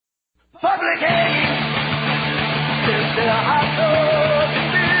Public hanging. There's a hot dog and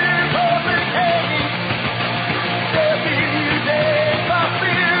beer. Public hanging. There'll be new days of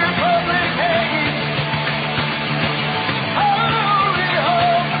beer. Public hanging. Holy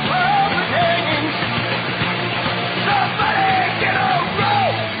hope, public hanging. Somebody get a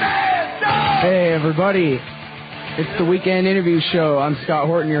rope and dog. Hey everybody, it's the Weekend Interview Show. I'm Scott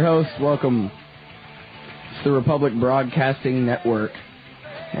Horton, your host. Welcome. It's the Republic Broadcasting Network.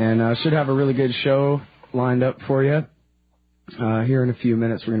 And I should have a really good show lined up for you. Here in a few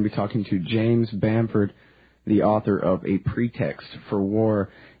minutes, we're going to be talking to James Bamford, the author of A Pretext for War.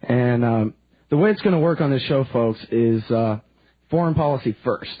 And the way it's going to work on this show, folks, is foreign policy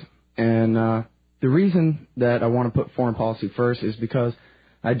first. And the reason that I want to put foreign policy first is because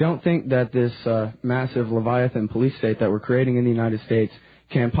I don't think that this massive Leviathan police state that we're creating in the United States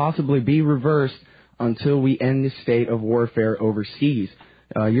can possibly be reversed until we end the state of warfare overseas.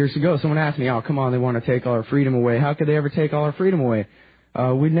 Years ago, someone asked me, oh, come on, they want to take all our freedom away. How could they ever take all our freedom away?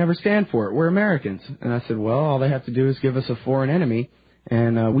 We'd never stand for it. We're Americans. And I said, well, all they have to do is give us a foreign enemy,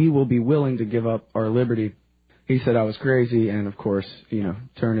 and we will be willing to give up our liberty. He said I was crazy, and, of course,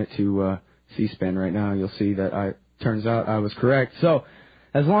 turn it to C-SPAN right now. You'll see that turns out I was correct. So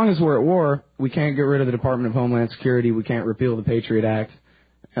as long as we're at war, we can't get rid of the Department of Homeland Security. We can't repeal the Patriot Act.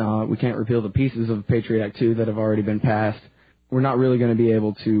 We can't repeal the pieces of the Patriot Act 2 that have already been passed. We're not really going to be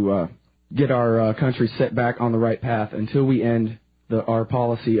able to get our country set back on the right path until we end our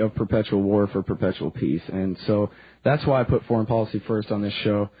policy of perpetual war for perpetual peace. And so that's why I put foreign policy first on this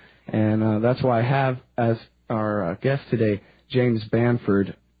show. And that's why I have as our guest today, James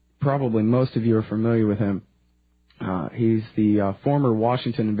Bamford. Probably most of you are familiar with him. He's the former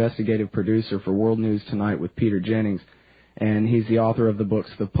Washington investigative producer for World News Tonight with Peter Jennings. And he's the author of the books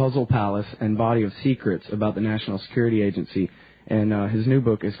The Puzzle Palace and Body of Secrets about the National Security Agency. And his new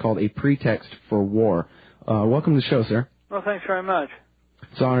book is called A Pretext for War. Welcome to the show, sir. Well, thanks very much.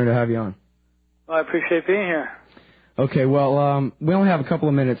 It's an honor to have you on. Well, I appreciate being here. Okay, well, we only have a couple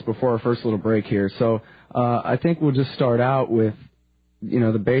of minutes before our first little break here. So I think we'll just start out with,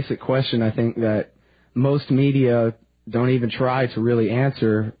 the basic question I think that most media don't even try to really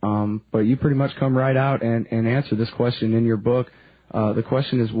answer, but you pretty much come right out and answer this question in your book. The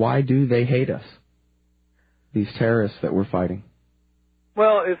question is, why do they hate us, these terrorists that we're fighting?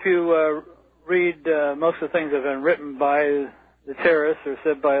 Well, if you read most of the things that have been written by the terrorists or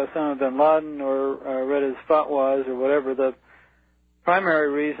said by Osama bin Laden or read his fatwas or whatever, the primary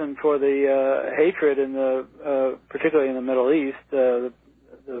reason for the hatred, particularly in the Middle East, the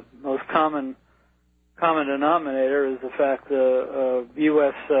most common denominator is the fact the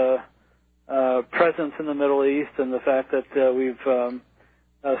U.S. presence in the Middle East and the fact that we've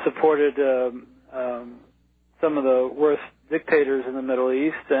supported some of the worst dictators in the Middle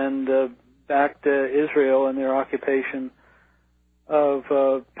East and backed Israel in their occupation of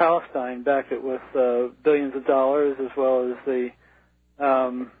Palestine, backed it with billions of dollars as well as the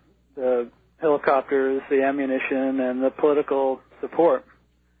helicopters, the ammunition, and the political support.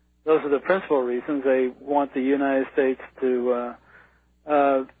 Those are the principal reasons. They want the United States to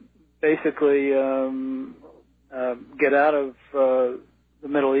basically get out of the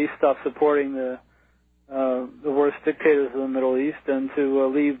Middle East, stop supporting the worst dictators of the Middle East, and to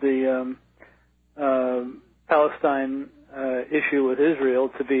leave the Palestine issue with Israel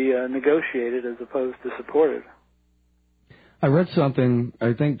to be negotiated as opposed to supported. I read something,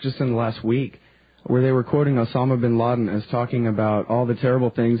 I think just in the last week, where they were quoting Osama bin Laden as talking about all the terrible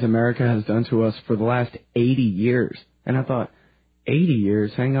things America has done to us for the last 80 years. And I thought, 80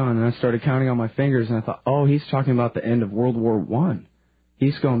 years? Hang on. And I started counting on my fingers, and I thought, oh, he's talking about the end of World War I.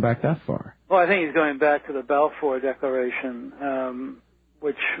 He's going back that far. Well, I think he's going back to the Balfour Declaration,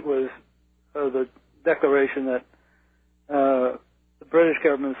 which was the declaration that the British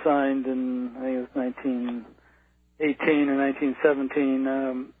government signed in, I think it was 1918 or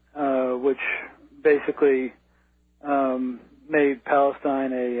 1917, which basically made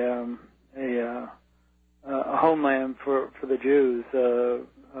Palestine a homeland for the Jews. That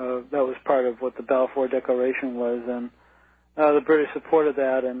was part of what the Balfour Declaration was, and the British supported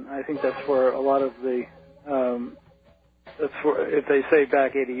that, and I think that's where a lot of the if they say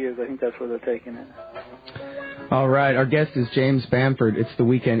back 80 years, I think that's where they're taking it. All right, our guest is James Bamford. It's the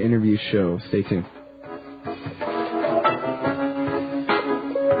Weekend Interview Show. Stay tuned.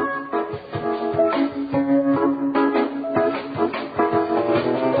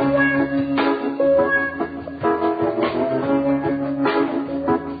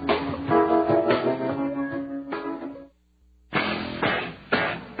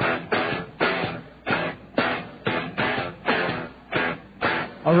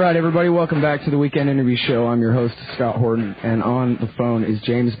 All right, everybody, welcome back to the Weekend Interview Show. I'm your host, Scott Horton, and on the phone is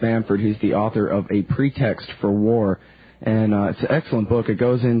James Bamford. He's the author of A Pretext for War, and it's an excellent book. It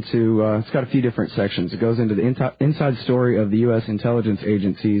goes into, it's got a few different sections. It goes into the inside story of the U.S. intelligence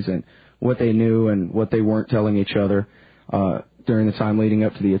agencies and what they knew and what they weren't telling each other during the time leading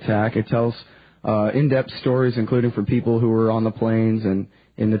up to the attack. It tells in-depth stories, including from people who were on the planes and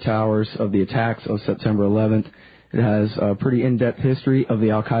in the towers of the attacks of September 11th. It has a pretty in-depth history of the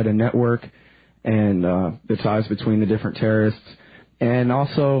Al-Qaeda network and the ties between the different terrorists. And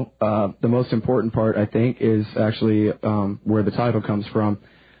also, the most important part, I think, is actually where the title comes from,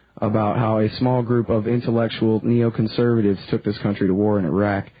 about how a small group of intellectual neoconservatives took this country to war in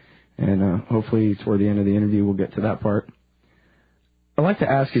Iraq. And hopefully, toward the end of the interview, we'll get to that part. I'd like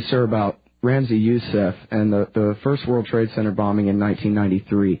to ask you, sir, about Ramzi Youssef and the first World Trade Center bombing in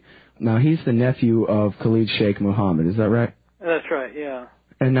 1993. Now, he's the nephew of Khalid Sheikh Mohammed, is that right? That's right, yeah.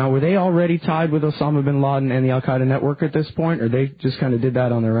 And now, were they already tied with Osama bin Laden and the Al-Qaeda network at this point, or they just kind of did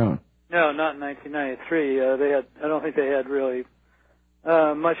that on their own? No, not in 1993. I don't think they had really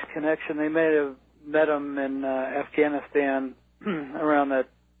much connection. They may have met him in Afghanistan around that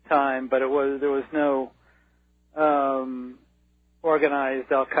time, but there was no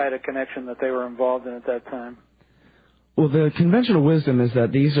organized Al-Qaeda connection that they were involved in at that time. Well, the conventional wisdom is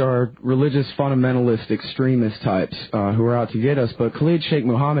that these are religious fundamentalist extremist types who are out to get us, but Khalid Sheikh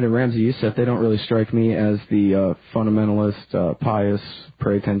Mohammed and Ramzi Youssef, they don't really strike me as the fundamentalist, pious,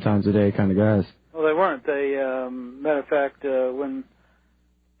 pray 10 times a day kind of guys. Well, they weren't. They, matter of fact,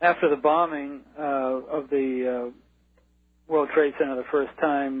 after the bombing of the World Trade Center the first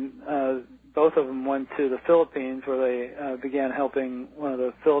time, both of them went to the Philippines, where they began helping one of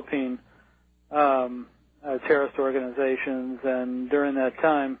the Philippine terrorist organizations, and during that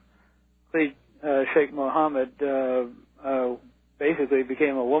time, Khalid Sheikh Mohammed basically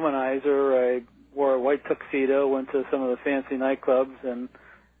became a womanizer. Wore a white tuxedo, went to some of the fancy nightclubs, and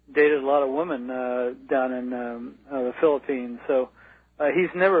dated a lot of women down in the Philippines. So he's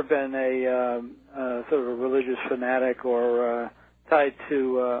never been a sort of a religious fanatic or tied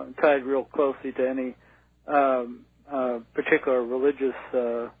real closely to any particular religious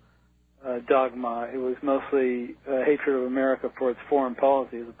dogma. It was mostly hatred of America for its foreign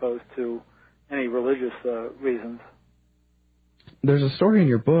policy as opposed to any religious reasons. There's a story in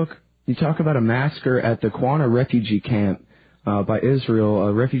your book. You talk about a massacre at the Quana refugee camp by Israel,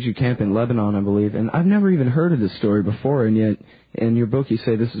 a refugee camp in Lebanon, I believe. And I've never even heard of this story before, and yet in your book you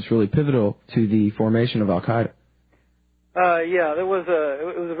say this is really pivotal to the formation of Al-Qaeda. Yeah, it was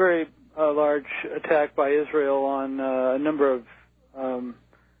a very large attack by Israel on a number of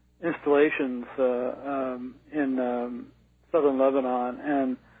installations in southern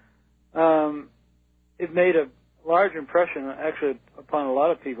Lebanon, and it made a large impression, actually, upon a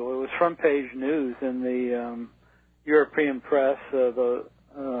lot of people. It was front-page news in the European press, the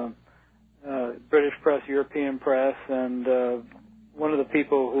British press, European press, and one of the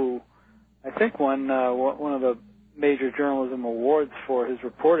people who I think won one of the major journalism awards for his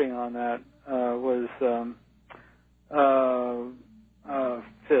reporting on that was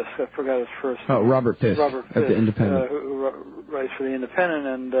Fisk. I forgot his first name. Oh, Robert Fisk. Robert Fisk, at the Independent. who writes for the Independent,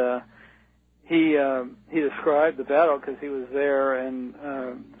 and he described the battle because he was there and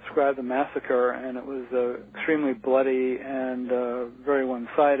described the massacre, and it was extremely bloody and very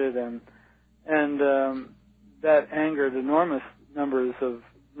one-sided, and that angered enormous numbers of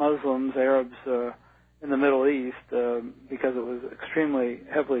Muslims, Arabs in the Middle East because it was extremely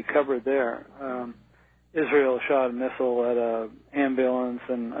heavily covered there. Israel shot a missile at an ambulance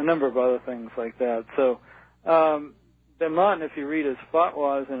and a number of other things like that. So bin Laden, if you read his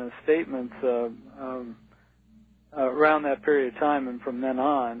fatwas and his statements around that period of time and from then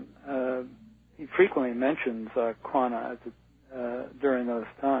on, he frequently mentions Quana during those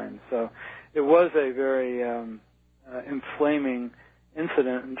times. So it was a very inflaming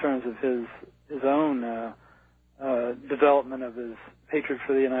incident in terms of his own development of his hatred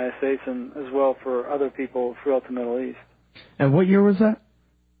for the United States and as well for other people throughout the Middle East. And what year was that?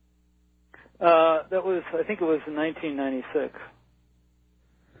 That was, I think it was in 1996.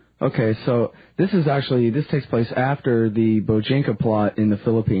 Okay, so this takes place after the Bojinka plot in the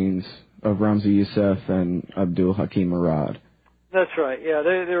Philippines of Ramzi Youssef and Abdul Hakim Murad. That's right, yeah.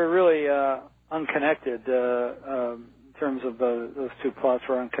 They were really unconnected in terms of those two plots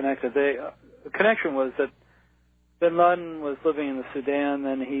were unconnected. The connection was that bin Laden was living in the Sudan,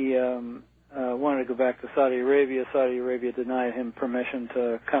 then he wanted to go back to Saudi Arabia. Saudi Arabia denied him permission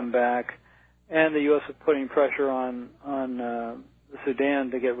to come back, and the U.S. was putting pressure on the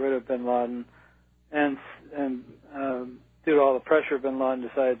Sudan to get rid of bin Laden, and due to all the pressure, bin Laden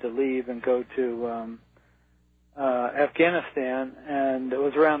decided to leave and go to Afghanistan, and it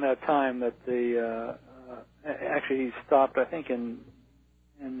was around that time that actually he stopped, I think, in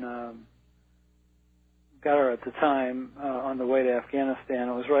Qatar at the time on the way to Afghanistan.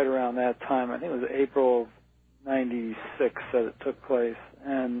 It was right around that time. I think it was April of '96 that it took place,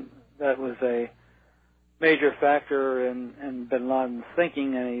 and that was a major factor in bin Laden's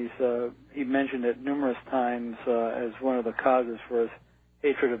thinking, and he mentioned it numerous times as one of the causes for his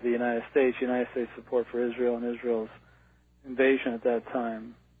hatred of the United States support for Israel, and Israel's invasion at that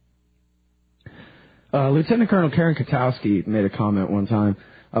time. Lieutenant Colonel Karen Katowski made a comment one time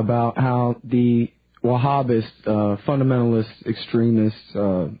about how the Wahhabist, fundamentalist, extremist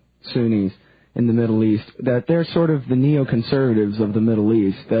Sunnis in the Middle East, that they're sort of the neoconservatives of the Middle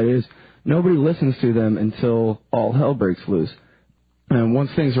East. That is, nobody listens to them until all hell breaks loose. And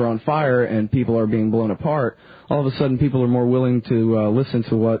once things are on fire and people are being blown apart, all of a sudden people are more willing to listen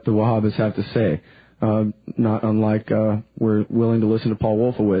to what the Wahhabists have to say. Not unlike we're willing to listen to Paul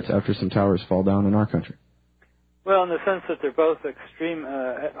Wolfowitz after some towers fall down in our country. Well, in the sense that they're both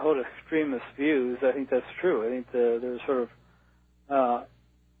hold extremist views, I think that's true. I think they're sort of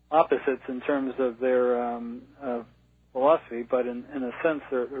opposites in terms of their philosophy, but in a sense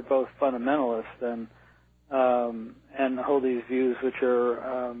they're both fundamentalists and hold these views which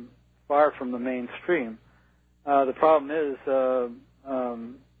are far from the mainstream. The problem is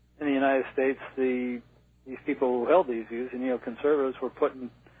in the United States, these people who held these views, the neoconservatives, were put in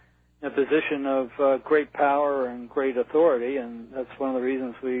a position of great power and great authority, and that's one of the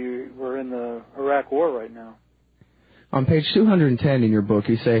reasons we're in the Iraq War right now. On page 210 in your book,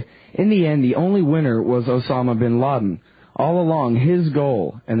 you say, in the end, the only winner was Osama bin Laden. All along, his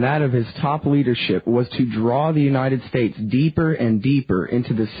goal and that of his top leadership was to draw the United States deeper and deeper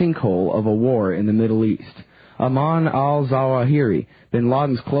into the sinkhole of a war in the Middle East. Aman al-Zawahiri, bin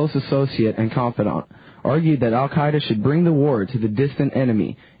Laden's close associate and confidant, argued that al-Qaeda should bring the war to the distant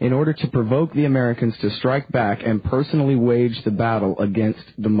enemy in order to provoke the Americans to strike back and personally wage the battle against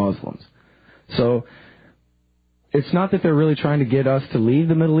the Muslims. So, it's not that they're really trying to get us to leave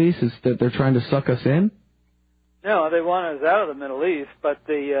the Middle East, it's that they're trying to suck us in? No, they want us out of the Middle East, but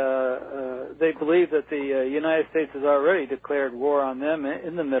they believe that the United States has already declared war on them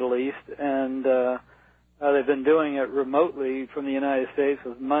in the Middle East, and they've been doing it remotely from the United States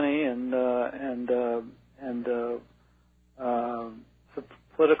with money and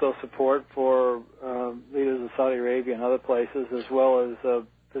political support for leaders of Saudi Arabia and other places, as well as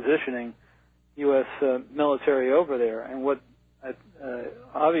positioning U.S. military over there. And what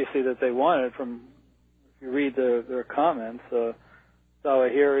obviously that they wanted, from if you read their comments,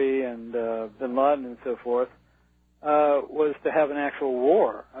 Zawahiri and bin Laden and so forth, was to have an actual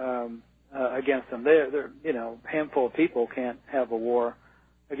war against them. They're a handful of people can't have a war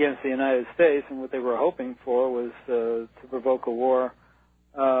against the United States, and what they were hoping for was to provoke a war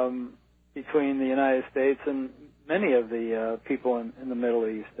between the United States and many of the people in the Middle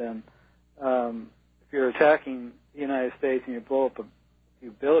East. And if you're attacking the United States and you blow up a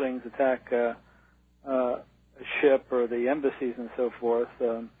few buildings, attack a ship or the embassies and so forth,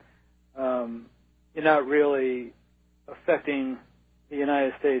 you're not really affecting the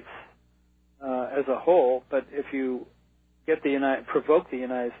United States as a whole. But if you provoke the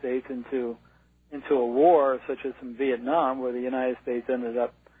United States into a war, such as in Vietnam, where the United States ended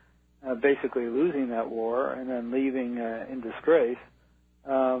up basically losing that war and then leaving in disgrace,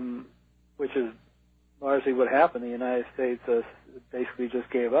 which is largely what happened. The United States basically just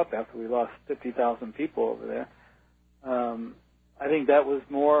gave up after we lost 50,000 people over there. I think that's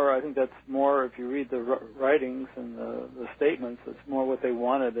more, if you read the writings and the statements, it's more what they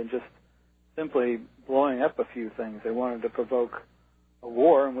wanted than just simply blowing up a few things. They wanted to provoke a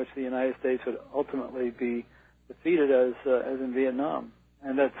war in which the United States would ultimately be defeated as in Vietnam.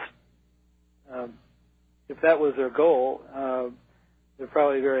 And that's, if that was their goal, they're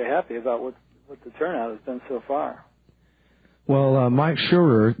probably very happy about what the turnout has been so far. Well, Mike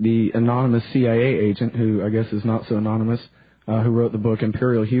Schurer, the anonymous CIA agent, who I guess is not so anonymous, who wrote the book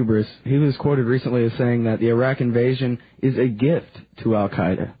Imperial Hubris, he was quoted recently as saying that the Iraq invasion is a gift to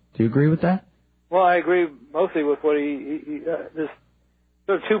al-Qaeda. Do you agree with that? Well, I agree mostly with what there's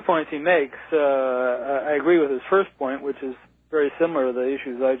sort of 2 points he makes. I agree with his first point, which is very similar to the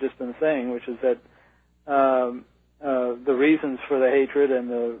issues I've just been saying, which is that the reasons for the hatred and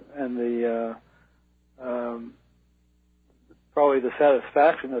the probably the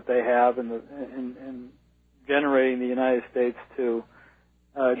satisfaction that they have in generating the United States to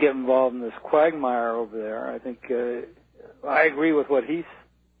get involved in this quagmire over there. I think I agree with what he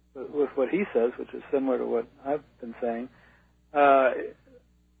says, which is similar to what I've been saying.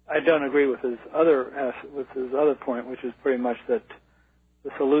 I don't agree with his other point, which is pretty much that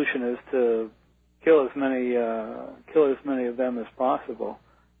the solution is to kill as many of them as possible.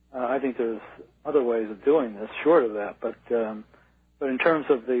 I think there's other ways of doing this, short of that. But in terms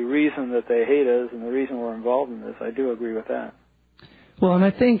of the reason that they hate us and the reason we're involved in this, I do agree with that. Well, and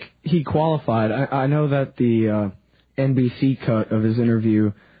I think he qualified. I know that the NBC cut of his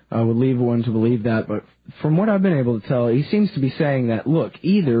interview would leave one to believe that, but from what I've been able to tell, he seems to be saying that, look,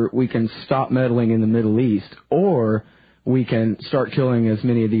 either we can stop meddling in the Middle East, or we can start killing as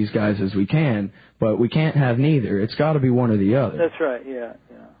many of these guys as we can, but we can't have neither. It's got to be one or the other. That's right, yeah.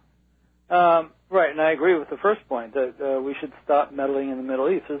 Right, and I agree with the first point, that we should stop meddling in the Middle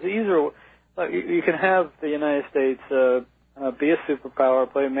East. It's easier. You can have the United States be a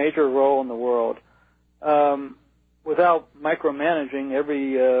superpower, play a major role in the world, without micromanaging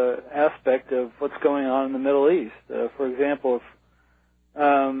every aspect of what's going on in the Middle East. For example, if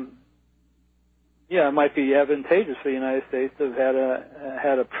it might be advantageous for the United States to have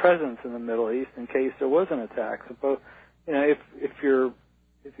had a presence in the Middle East in case there was an attack. Suppose,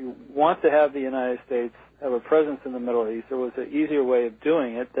 if you want to have the United States have a presence in the Middle East, there was an easier way of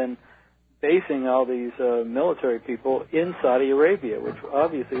doing it than basing all these military people in Saudi Arabia, which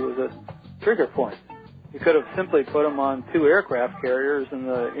obviously was a trigger point. You could have simply put them on 2 aircraft carriers in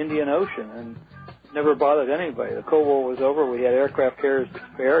the Indian Ocean and never bothered anybody. The Cold War was over. We had aircraft carriers to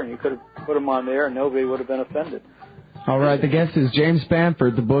spare, and you could have put them on there, and nobody would have been offended. All right, the guest is James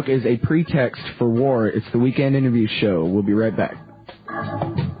Bamford. The book is A Pretext for War. It's the Weekend Interview Show. We'll be right back.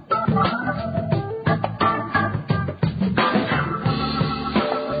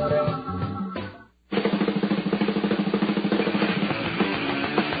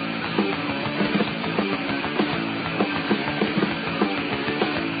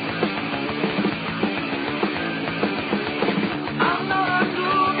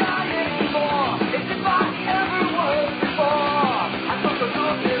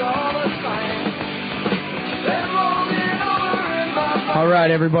 All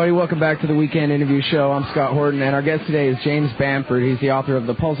right, everybody, welcome back to the Weekend Interview Show. I'm Scott Horton, and our guest today is James Bamford. He's the author of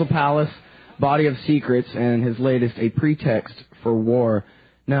The Puzzle Palace, Body of Secrets, and his latest, A Pretext for War.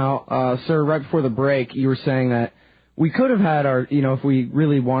 Now, sir, right before the break, you were saying that we could have had our, if we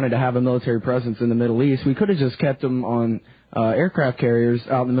really wanted to have a military presence in the Middle East, we could have just kept them on aircraft carriers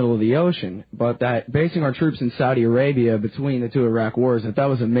out in the middle of the ocean, but that basing our troops in Saudi Arabia between the 2 Iraq wars, that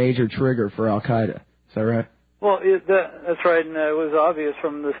was a major trigger for Al-Qaeda. Is that right? Well, that's right, and it was obvious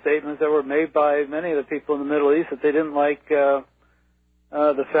from the statements that were made by many of the people in the Middle East that they didn't like the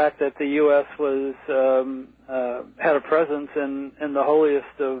fact that the U.S. had a presence in the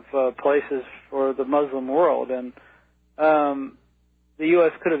holiest of places for the Muslim world, and the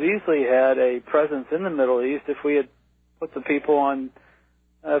U.S. could have easily had a presence in the Middle East if we had put the people on,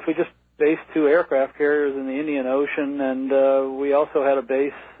 if we just based 2 aircraft carriers in the Indian Ocean, and we also had a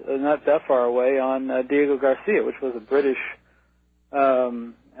base not that far away on Diego Garcia, which was a British,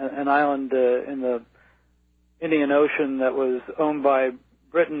 an island in the Indian Ocean that was owned by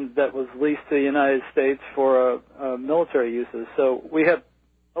Britain that was leased to the United States for military uses. So we had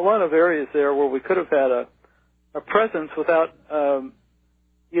a lot of areas there where we could have had a presence without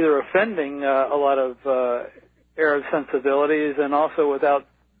either offending a lot of Arab sensibilities and also without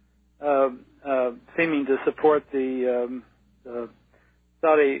seeming to support the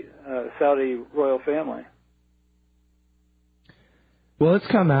Saudi royal family. Well, it's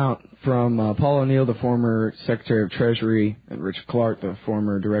come out from Paul O'Neill, the former Secretary of Treasury, and Richard Clark, the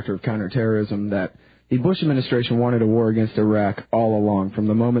former Director of Counterterrorism, that the Bush administration wanted a war against Iraq all along, from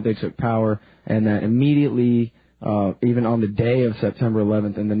the moment they took power, and that immediately, even on the day of September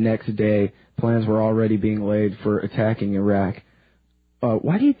 11th and the next day, plans were already being laid for attacking Iraq.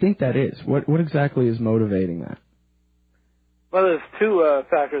 Why do you think that is? What exactly is motivating that? Well, there's 2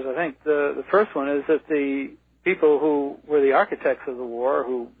 factors, I think. The first one is that the people who were the architects of the war,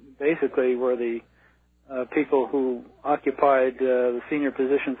 who basically were the people who occupied the senior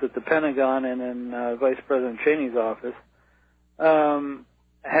positions at the Pentagon and in Vice President Cheney's office,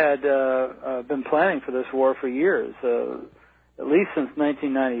 had been planning for this war for years. At least since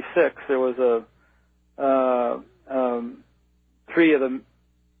 1996, there was 3 of the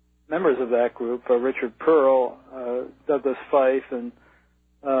members of that group, Richard Pearl, Douglas Fife, and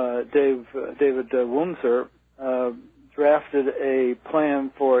David Wurmser, drafted a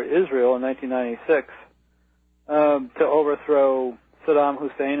plan for Israel in 1996 to overthrow Saddam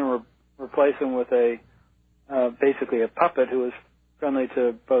Hussein and replace him with basically a puppet who was friendly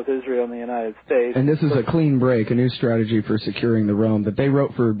to both Israel and the United States. And this is a clean break, a new strategy for securing the realm that they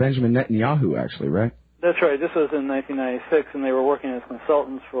wrote for Benjamin Netanyahu, actually, right? That's right. This was in 1996, and they were working as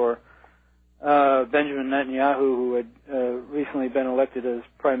consultants for Benjamin Netanyahu, who had recently been elected as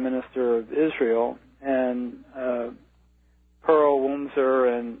Prime Minister of Israel, and Pearl,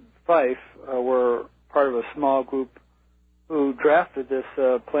 Wurmser, and Fife were part of a small group who drafted this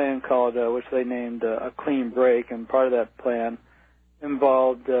plan called, which they named a clean break, and part of that plan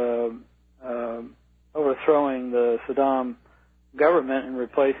involved overthrowing the Saddam government and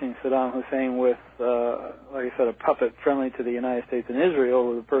replacing Saddam Hussein with, like I said, a puppet friendly to the United States and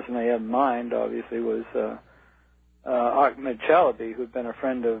Israel. The person they had in mind, obviously, was Ahmed Chalabi, who'd been a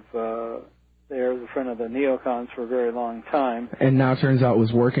friend of theirs, a friend of the neocons for a very long time. And now turns out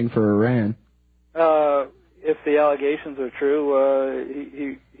was working for Iran. If the allegations are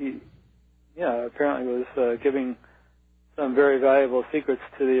true, he apparently was giving some very valuable secrets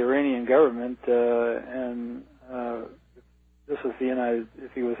to the Iranian government, and this was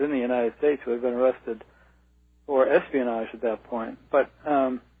if he was in the United States, he would have been arrested for espionage at that point. But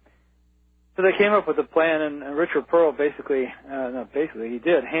so they came up with a plan, and Richard Pearl he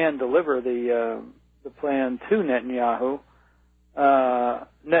did hand deliver the plan to Netanyahu.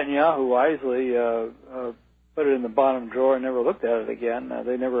 Netanyahu wisely put it in the bottom drawer and never looked at it again.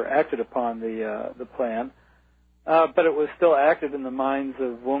 They never acted upon the plan, but it was still active in the minds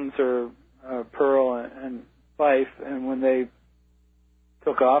of Wurmser, Pearl, and Fife, and when they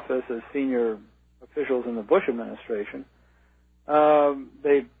took office as senior officials in the Bush administration,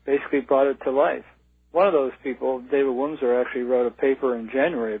 they basically brought it to life. One of those people, David Wurmser, actually wrote a paper in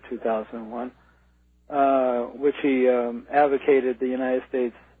January of 2001, which he advocated the United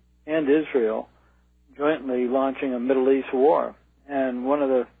States and Israel jointly launching a Middle East war. And one of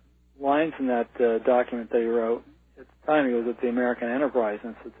the lines in that document that he wrote, at the time he was at the American Enterprise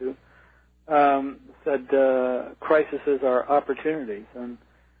Institute, said crises are opportunities, and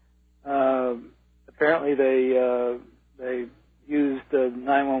apparently they used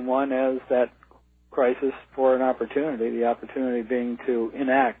 911 as that crisis for an opportunity. The opportunity being to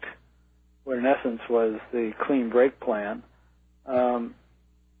enact what in essence was the clean break plan.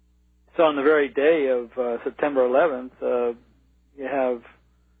 So on the very day of September 11th, you have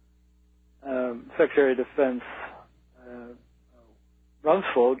Secretary of Defense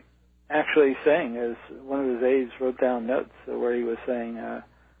Rumsfeld actually saying, as one of his aides wrote down notes where he was saying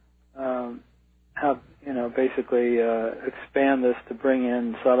how, basically expand this to bring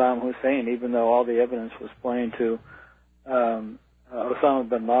in Saddam Hussein, even though all the evidence was pointing to Osama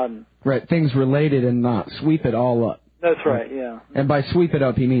bin Laden. Right, things related and not sweep it all up. That's right, yeah. And by sweep it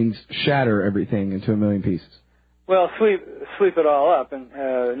up, he means shatter everything into a million pieces. Well, sweep it all up, and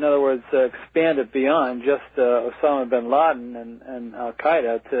in other words, expand it beyond just Osama bin Laden and Al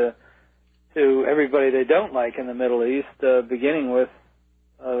Qaeda to everybody they don't like in the Middle East, beginning with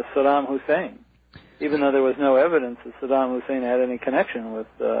Saddam Hussein. Even though there was no evidence that Saddam Hussein had any connection with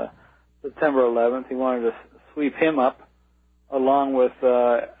September 11th, he wanted to sweep him up along with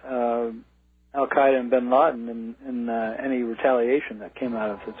Al Qaeda and bin Laden in any retaliation that came out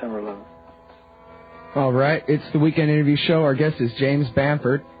of September 11th. All right, it's the Weekend Interview Show. Our guest is James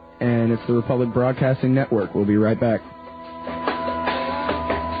Bamford, and it's the Republic Broadcasting Network. We'll be right back.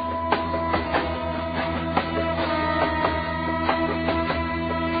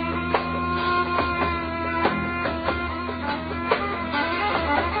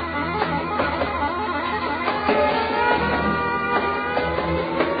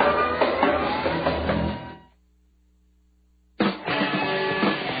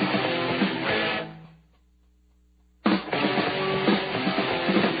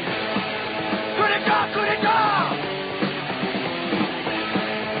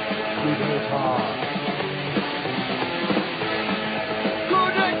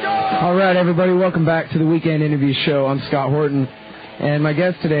 All right, everybody, welcome back to the Weekend Interview Show. I'm Scott Horton, and my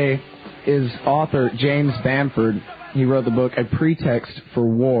guest today is author James Bamford. He wrote the book A Pretext for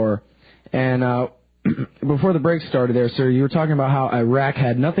War. And before the break started there, sir, you were talking about how Iraq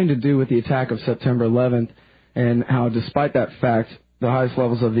had nothing to do with the attack of September 11th, and how despite that fact, the highest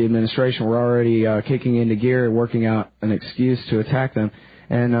levels of the administration were already kicking into gear and working out an excuse to attack them.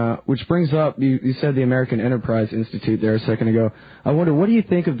 And which brings up, you said the American Enterprise Institute there a second ago. I wonder, what do you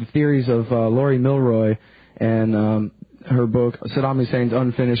think of the theories of Laurie Milroy and her book, Saddam Hussein's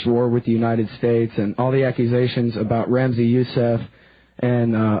Unfinished War with the United States, and all the accusations about Ramzi Youssef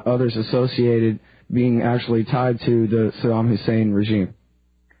and others associated being actually tied to the Saddam Hussein regime?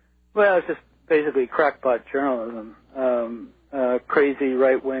 Well, it's just basically crackpot journalism. Crazy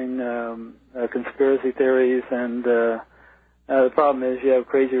right-wing conspiracy theories, and the problem is you have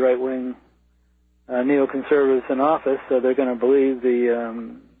crazy right-wing neoconservatives in office, so they're going to believe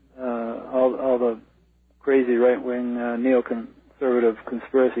all the crazy right-wing neoconservative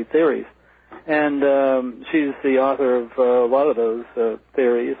conspiracy theories. And she's the author of a lot of those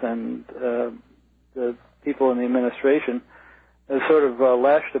theories, and the people in the administration have sort of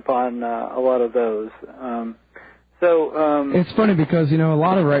lashed upon a lot of those. It's funny because, a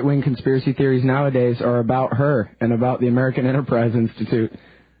lot of right-wing conspiracy theories nowadays are about her and about the American Enterprise Institute.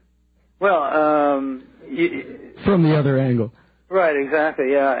 Well, from the other angle. Right,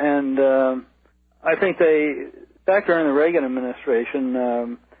 exactly, yeah. And I think back during the Reagan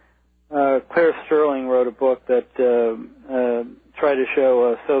administration, Claire Sterling wrote a book that tried to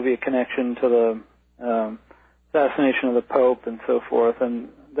show a Soviet connection to the assassination of the Pope and so forth, and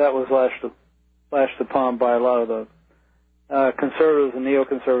that was lashed upon by a lot of the conservatives and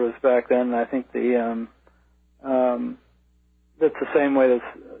neoconservatives back then. And I think that's the same way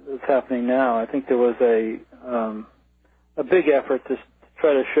that's happening now. I think there was a big effort to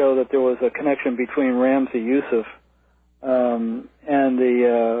try to show that there was a connection between Ramzi Yousef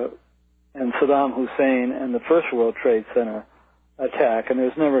and Saddam Hussein and the First World Trade Center attack, and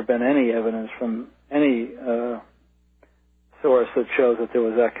there's never been any evidence from any source that shows that there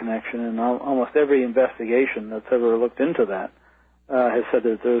was that connection, and almost every investigation that's ever looked into that has said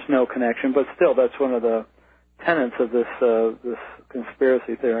that there's no connection, but still that's one of the tenets of this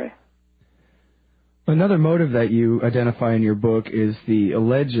conspiracy theory. Another motive that you identify in your book is the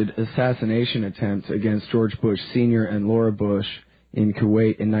alleged assassination attempt against George Bush Sr. and Laura Bush in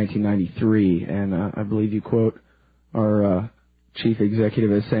Kuwait in 1993, and I believe you quote our chief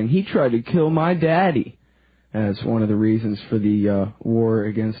executive as saying, "He tried to kill my daddy," as one of the reasons for the war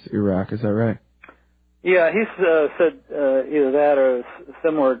against Iraq. Is that right? Yeah, he's said either that or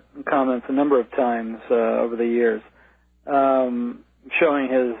similar comments a number of times over the years, showing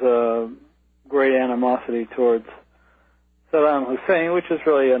his great animosity towards Saddam Hussein, which is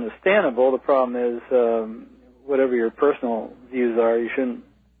really understandable. The problem is, whatever your personal views are, you shouldn't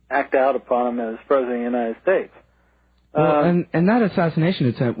act out upon him as President of the United States. Well, and that assassination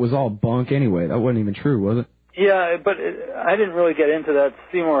attempt was all bunk anyway. That wasn't even true, was it? Yeah, but I didn't really get into that.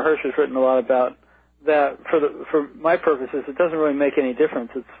 Seymour Hersh has written a lot about that. For my purposes, it doesn't really make any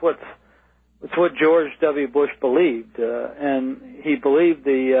difference. It's what George W. Bush believed, and he believed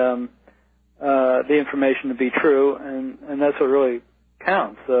the information to be true, and that's what really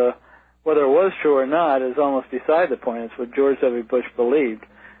counts. Whether it was true or not is almost beside the point. It's what George W. Bush believed.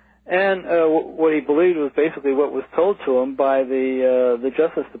 And what he believed was basically what was told to him by the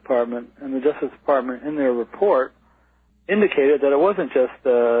Justice Department. And the Justice Department, in their report, indicated that it wasn't just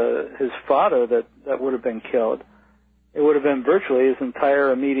his father that would have been killed. It would have been virtually his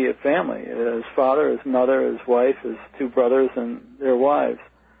entire immediate family: his father, his mother, his wife, his two brothers, and their wives,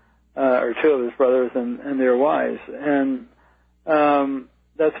 or two of his brothers and their wives. And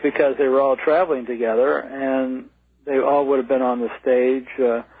that's because they were all traveling together, and they all would have been on the stage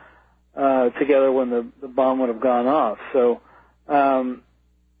together when the bomb would have gone off. So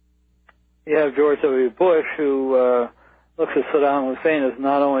you have George W. Bush, who looks at Saddam Hussein as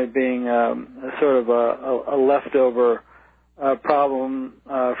not only being a sort of a leftover problem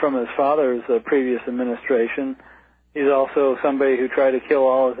from his father's previous administration. He's also somebody who tried to kill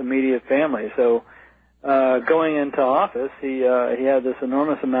all his immediate family. So going into office, he had this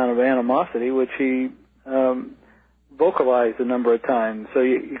enormous amount of animosity, which he vocalized a number of times. So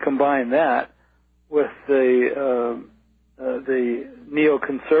you combine that with the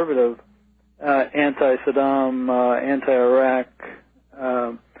neoconservative anti-Saddam, anti-Iraq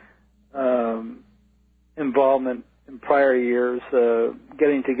involvement in prior years,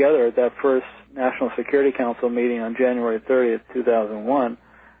 getting together at that first National Security Council meeting on January 30th, 2001.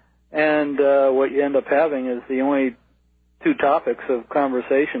 And what you end up having is the only two topics of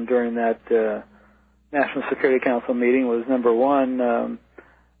conversation during that National Security Council meeting was, number one,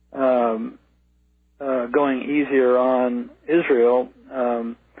 going easier on Israel,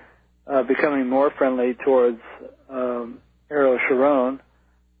 becoming more friendly towards Ariel Sharon,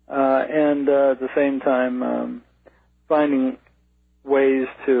 and at the same time finding ways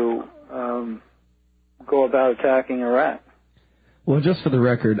to go about attacking Iraq. Well, just for the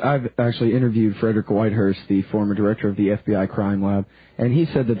record, I've actually interviewed Frederick Whitehurst, the former director of the FBI Crime Lab, and he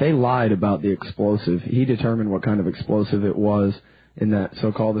said that they lied about the explosive. He determined what kind of explosive it was in that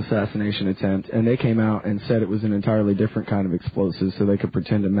so-called assassination attempt, and they came out and said it was an entirely different kind of explosive, so they could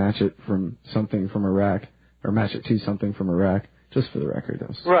pretend to match it from something from Iraq, or match it to something from Iraq. Just for the record, that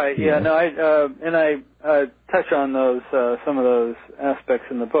was, right? Yeah, no, I touch on those some of those aspects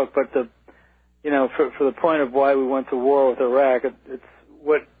in the book, but for the point of why we went to war with Iraq, it's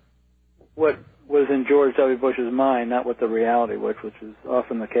what was in George W. Bush's mind, not what the reality was, which is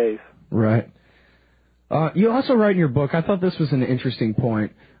often the case. Right. You also write in your book, I thought this was an interesting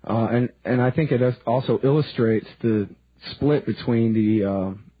point, and I think it also illustrates the split between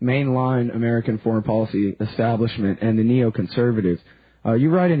the mainline American foreign policy establishment and the neoconservatives. You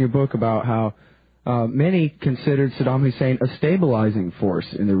write in your book about how many considered Saddam Hussein a stabilizing force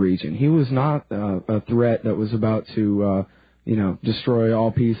in the region. He was not a threat that was about to, destroy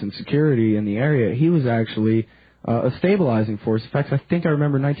all peace and security in the area. He was actually a stabilizing force. In fact, I think I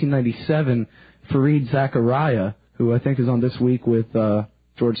remember 1997, Fareed Zakaria, who I think is on This Week with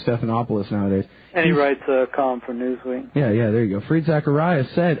George Stephanopoulos nowadays. And he writes a column for Newsweek. Yeah, there you go. Fareed Zakaria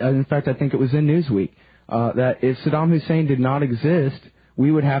said, in fact, I think it was in Newsweek, that if Saddam Hussein did not exist,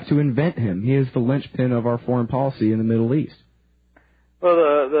 we would have to invent him. He is the linchpin of our foreign policy in the Middle East.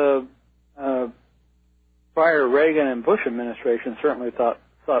 Well, the prior Reagan and Bush administration certainly thought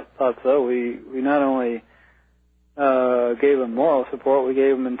so. We not only gave him moral support, we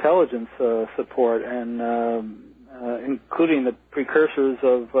gave him intelligence support, and including the precursors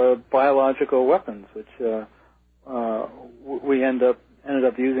of biological weapons, which we ended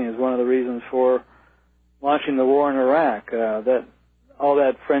up using as one of the reasons for launching the war in Iraq. That all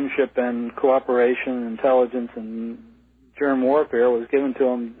that friendship and cooperation, intelligence, and germ warfare was given to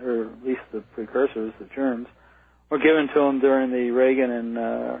him, or at least the precursors, the germs, were given to him during the Reagan and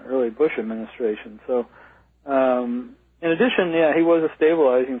early Bush administration. So, in addition, he was a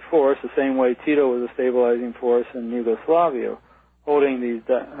stabilizing force, the same way Tito was a stabilizing force in Yugoslavia, holding these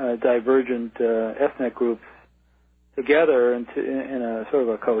divergent ethnic groups together in a sort of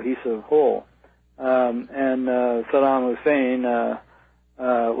a cohesive whole. And Saddam Hussein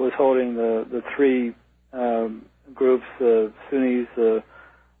was holding the three groups, the Sunnis, the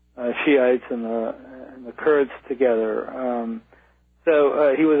Shiites, and the Kurds together.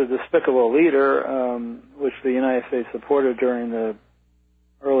 So he was a despicable leader, which the United States supported during the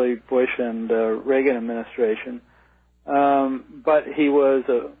early Bush and Reagan administration. But he was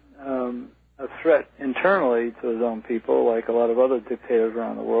a threat internally to his own people, like a lot of other dictators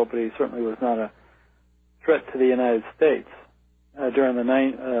around the world, but he certainly was not a threat to the United States. During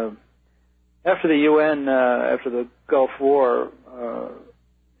the after the UN, after the Gulf War,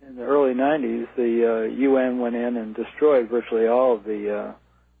 in the early 90s, the UN went in and destroyed virtually all of the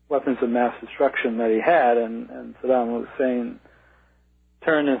weapons of mass destruction that he had, and Saddam Hussein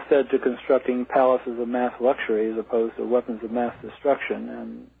turned instead to constructing palaces of mass luxury as opposed to weapons of mass destruction,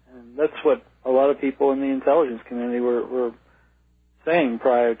 and that's what a lot of people in the intelligence community were saying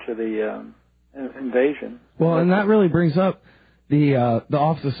prior to the invasion. Well, and that really brings up the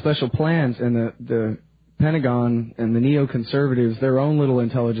Office of Special Plans and the Pentagon and the neoconservatives, their own little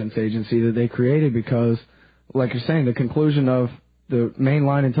intelligence agency that they created because, like you're saying, the conclusion of the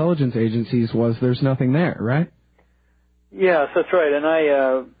mainline intelligence agencies was there's nothing there, right? Yes, that's right. And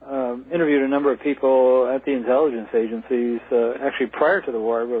I interviewed a number of people at the intelligence agencies. Actually, prior to the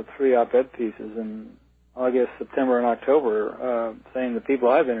war, I wrote 3 op-ed pieces in August, September, and October, saying the people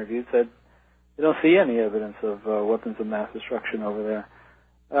I've interviewed said they don't see any evidence of weapons of mass destruction over there.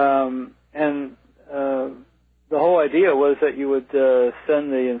 The whole idea was that you would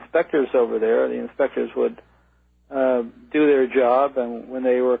send the inspectors over there. The inspectors would do their job, and when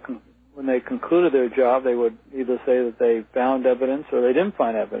they concluded their job, they would either say that they found evidence or they didn't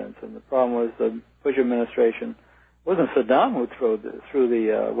find evidence. And the problem was the Bush administration, it wasn't Saddam who threw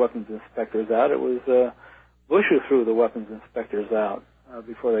the weapons inspectors out. It was Bush who threw the weapons inspectors out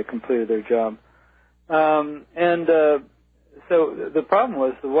before they completed their job. So the problem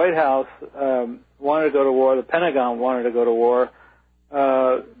was the White House wanted to go to war. The Pentagon wanted to go to war.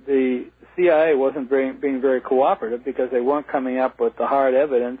 The CIA wasn't being very cooperative because they weren't coming up with the hard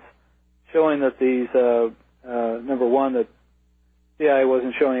evidence showing that these, number one, that CIA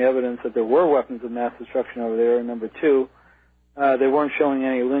wasn't showing evidence that there were weapons of mass destruction over there, and number two, they weren't showing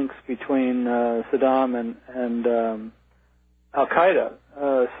any links between Saddam and Al-Qaeda.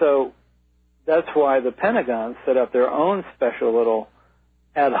 So that's why the Pentagon set up their own special little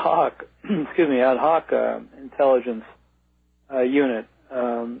ad hoc intelligence unit,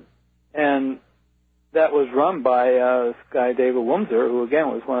 and that was run by this guy David Wimser, who again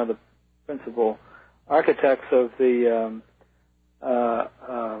was one of the principal architects of the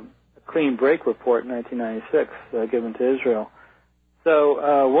Clean Break Report in 1996 given to Israel. So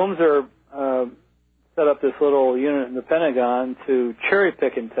Wimser set up this little unit in the Pentagon to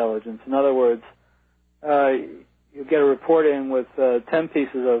cherry-pick intelligence. In other words, you get a report in with 10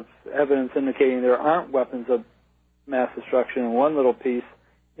 pieces of evidence indicating there aren't weapons of mass destruction and one little piece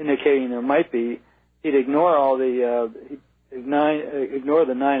indicating there might be. He'd ignore all the ignore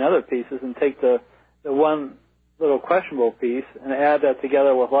the 9 other pieces and take the one little questionable piece and add that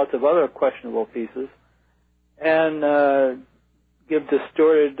together with lots of other questionable pieces and give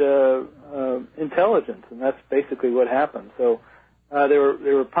distorted intelligence, and that's basically what happened. So they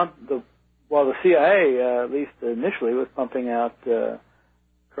were while the CIA, at least initially, was pumping out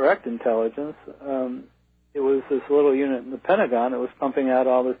correct intelligence. It was this little unit in the Pentagon that was pumping out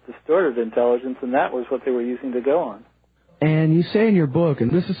all this distorted intelligence, and that was what they were using to go on. And you say in your book,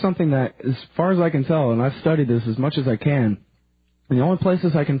 and this is something that, as far as I can tell, and I've studied this as much as I can, and the only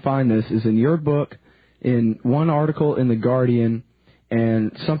places I can find this is in your book, in one article in The Guardian,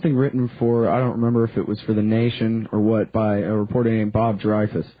 and something written for, I don't remember if it was for The Nation or what, by a reporter named Bob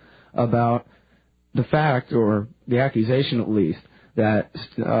Dreyfus, about the fact, or the accusation at least, that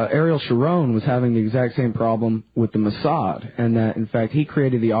Ariel Sharon was having the exact same problem with the Mossad, and that, in fact, he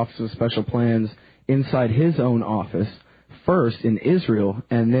created the Office of Special Plans inside his own office, first in Israel,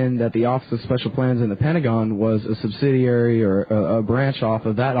 and then that the Office of Special Plans in the Pentagon was a subsidiary or a branch off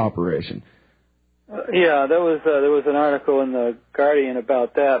of that operation. Yeah, there was an article in The Guardian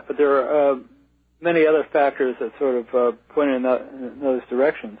about that, but there are many other factors that sort of pointed in those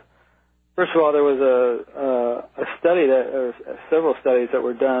directions. First of all, there was a study or several studies that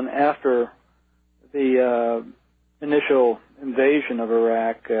were done after the initial invasion of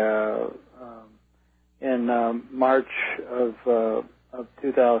Iraq in March of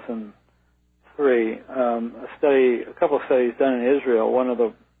 2003. A couple of studies done in Israel. One of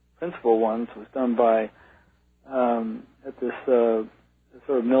the principal ones was done by at this sort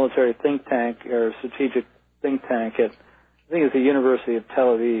of military think tank or strategic think tank at, I think it's the University of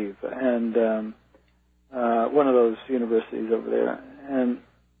Tel Aviv, and one of those universities over there. And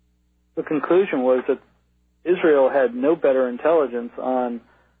the conclusion was that Israel had no better intelligence on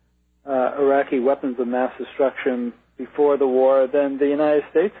Iraqi weapons of mass destruction before the war than the United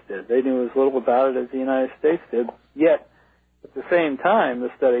States did. They knew as little about it as the United States did. Yet, at the same time,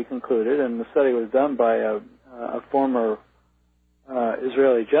 the study concluded, and the study was done by a former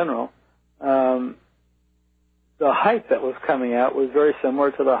Israeli general, the hype that was coming out was very similar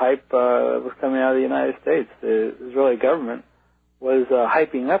to the hype that was coming out of the United States. The Israeli government was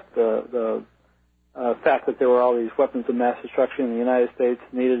hyping up the fact that there were all these weapons of mass destruction in the United States,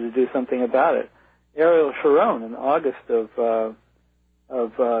 needed to do something about it. Ariel Sharon, in August of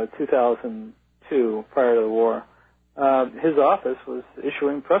 2002, prior to the war, his office was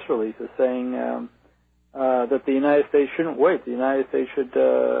issuing press releases saying that the United States shouldn't wait. The United States should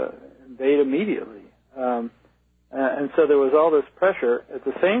invade immediately. And so there was all this pressure. At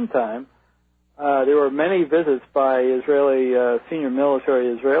the same time, there were many visits by Israeli, senior military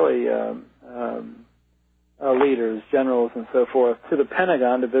Israeli leaders, generals, and so forth, to the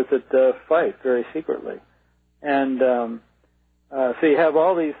Pentagon to visit Fife very secretly. And so you have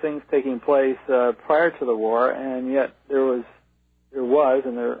all these things taking place prior to the war, and yet there was,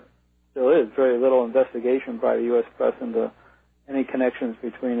 and there still is, very little investigation by the U.S. press into any connections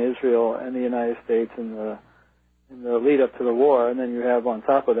between Israel and the United States in the lead up to the war. And then you have on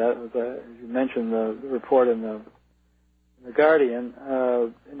top of that, as you mentioned, the report in the Guardian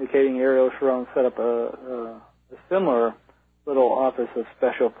indicating Ariel Sharon set up a similar little office of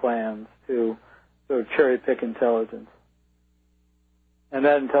special plans to sort of cherry pick intelligence. And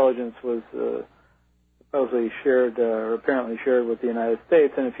that intelligence was supposedly shared, or apparently shared with the United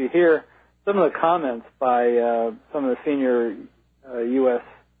States. And if you hear some of the comments by some of the senior U.S.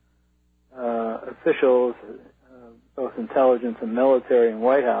 Officials, both intelligence and military and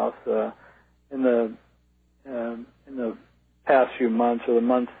White House, in the past few months or the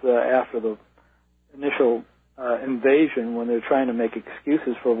months after the initial invasion, when they're trying to make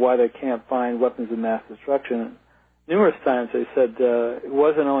excuses for why they can't find weapons of mass destruction, numerous times they said it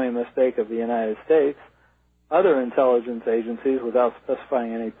wasn't only a mistake of the United States. Other intelligence agencies, without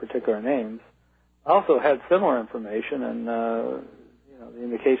specifying any particular names, also had similar information, and the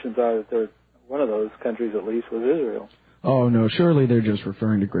indications are that one of those countries, at least, was Israel. Oh no, surely they're just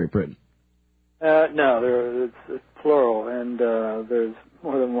referring to Great Britain. No, it's plural, and there's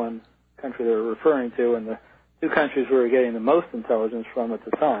more than one country they're referring to, and the two countries we were getting the most intelligence from at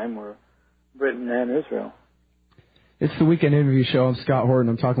the time were Britain and Israel. It's the Weekend Interview Show. I'm Scott Horton.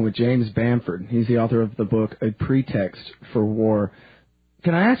 I'm talking with James Bamford. He's the author of the book, A Pretext for War.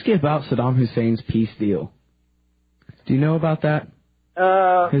 Can I ask you about Saddam Hussein's peace deal? Do you know about that?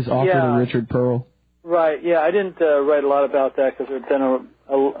 His offer to Richard Pearl? Right, yeah. I didn't write a lot about that because there's been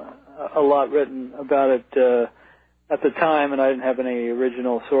a lot written about it at the time, and I didn't have any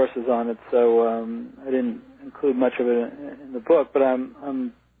original sources on it, so I didn't include much of it in the book, but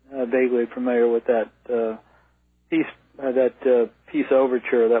I'm vaguely familiar with that peace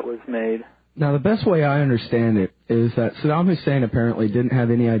overture that was made. Now, the best way I understand it is that Saddam Hussein apparently didn't have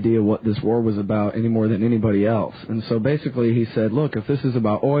any idea what this war was about any more than anybody else. And so basically he said, look, if this is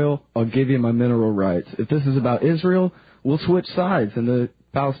about oil, I'll give you my mineral rights. If this is about Israel, we'll switch sides in the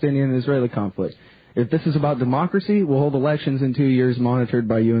Palestinian and Israeli conflict. If this is about democracy, we'll hold elections in 2 years monitored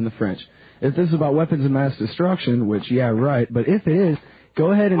by you and the French. If this is about weapons of mass destruction, which, yeah, right, but if it is,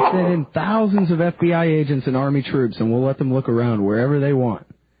 go ahead and send in thousands of FBI agents and Army troops, and we'll let them look around wherever they want.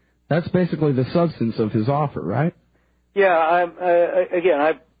 That's basically the substance of his offer, right? Yeah, I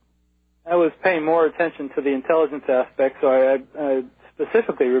was paying more attention to the intelligence aspect, so I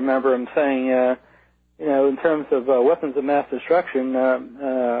specifically remember him saying, in terms of weapons of mass destruction,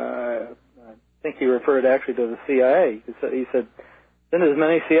 I think he referred actually to the CIA. He said, send as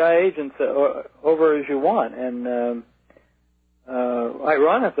many CIA agents over as you want. And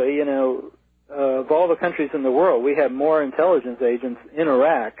ironically, of all the countries in the world, we had more intelligence agents in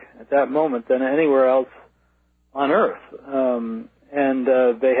Iraq at that moment than anywhere else on Earth. And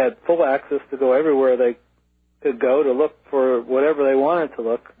they had full access to go everywhere they could go to look for whatever they wanted to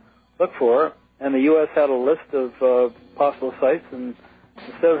look for. And the U.S. had a list of possible sites, and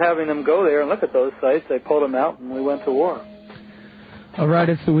instead of having them go there and look at those sites, they pulled them out and we went to war. All right,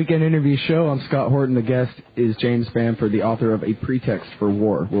 it's the Weekend Interview Show. I'm Scott Horton. The guest is James Bamford, the author of A Pretext for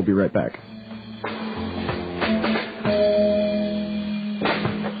War. We'll be right back.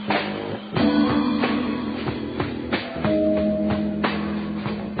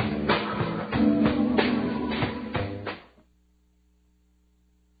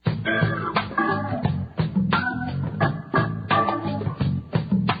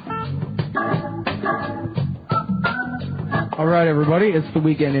 All right, everybody, it's the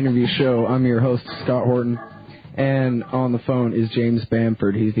Weekend Interview Show. I'm your host, Scott Horton, and on the phone is James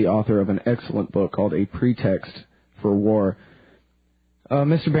Bamford. He's the author of an excellent book called A Pretext for War.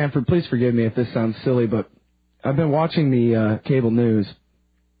 Mr. Bamford, please forgive me if this sounds silly, but I've been watching the cable news,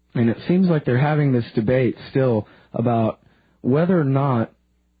 and it seems like they're having this debate still about whether or not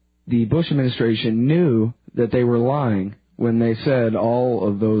the Bush administration knew that they were lying when they said all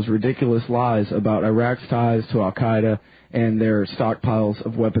of those ridiculous lies about Iraq's ties to al-Qaeda and their stockpiles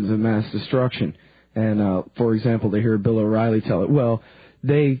of weapons of mass destruction. And, for example, they hear Bill O'Reilly tell it. Well,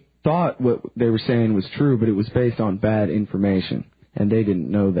 they thought what they were saying was true, but it was based on bad information, and they didn't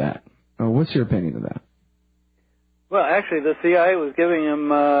know that. What's your opinion of that? Well, actually, the CIA was giving him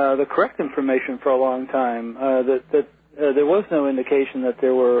the correct information for a long time, that there was no indication that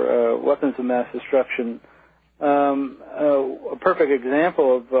there were weapons of mass destruction. A perfect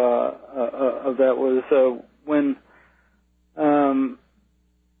example of that was when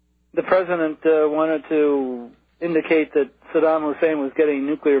the president wanted to indicate that Saddam Hussein was getting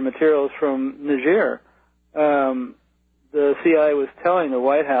nuclear materials from Niger. The CIA was telling the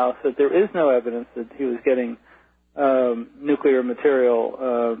White House that there is no evidence that he was getting nuclear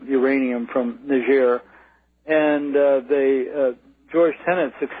material, uranium from Niger. And George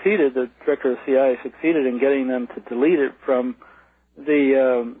Tenet succeeded, the director of the CIA succeeded in getting them to delete it from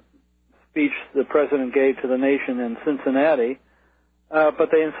the speech the president gave to the nation in Cincinnati, but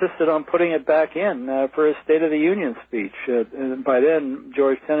they insisted on putting it back in for his State of the Union speech. And by then,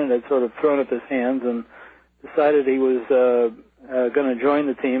 George Tenet had sort of thrown up his hands and decided he was going to join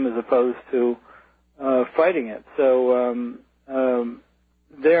the team as opposed to fighting it. So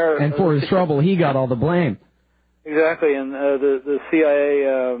and for his trouble, he got all the blame. Exactly, and the CIA,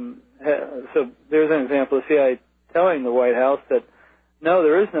 so there's an example of the CIA telling the White House that, no,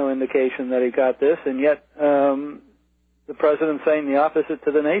 there is no indication that he got this, and yet the president's saying the opposite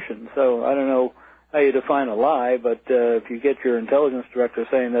to the nation. So I don't know how you define a lie, but if you get your intelligence director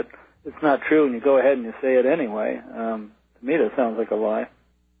saying that it's not true and you go ahead and you say it anyway, to me that sounds like a lie.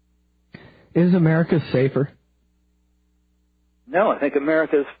 Is America safer? No, I think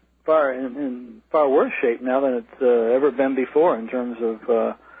America's in far worse shape now than it's ever been before in terms of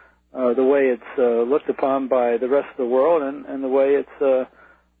the way it's looked upon by the rest of the world and the way it's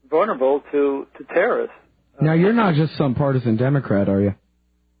vulnerable to terrorists. Now, you're not just some partisan Democrat, are you?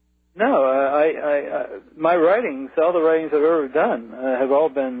 No, my writings, all the writings I've ever done, have all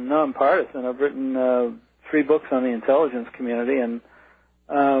been nonpartisan. I've written 3 books on the intelligence community, and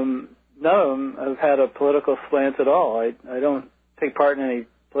none of them have had a political slant at all. I don't take part in any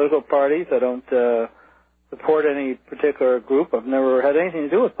political parties. I don't support any particular group. I've never had anything to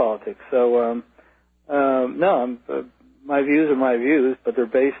do with politics. So, no, my views are my views, but they're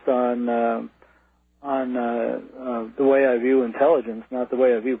based on the way I view intelligence, not the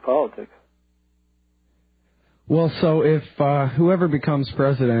way I view politics. Well, so if whoever becomes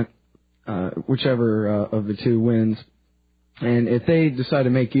president, whichever of the two wins, And if they decide to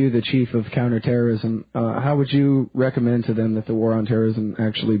make you the chief of counterterrorism, how would you recommend to them that the war on terrorism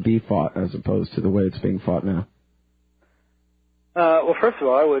actually be fought as opposed to the way it's being fought now? Well, first of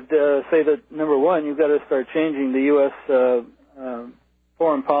all, I would say that, number one, you've got to start changing the U.S.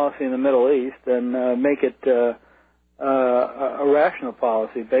 Foreign policy in the Middle East and make it a rational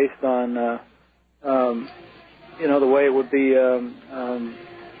policy based on, the way it would be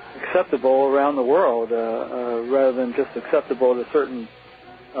acceptable around the world rather than just acceptable to certain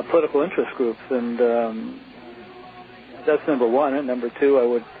political interest groups. And that's number one. And number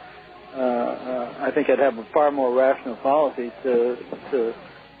two, I think I'd have a far more rational policy to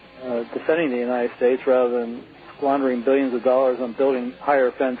defending the United States rather than squandering billions of dollars on building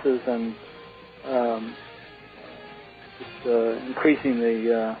higher fences and increasing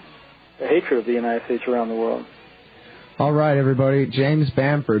the hatred of the United States around the world. All right, everybody. James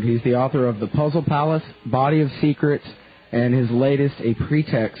Bamford. He's the author of The Puzzle Palace, Body of Secrets, and his latest, A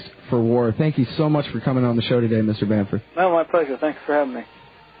Pretext for War. Thank you so much for coming on the show today, Mr. Bamford. Well, my pleasure. Thanks for having me.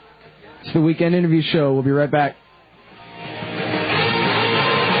 It's the Weekend Interview Show. We'll be right back.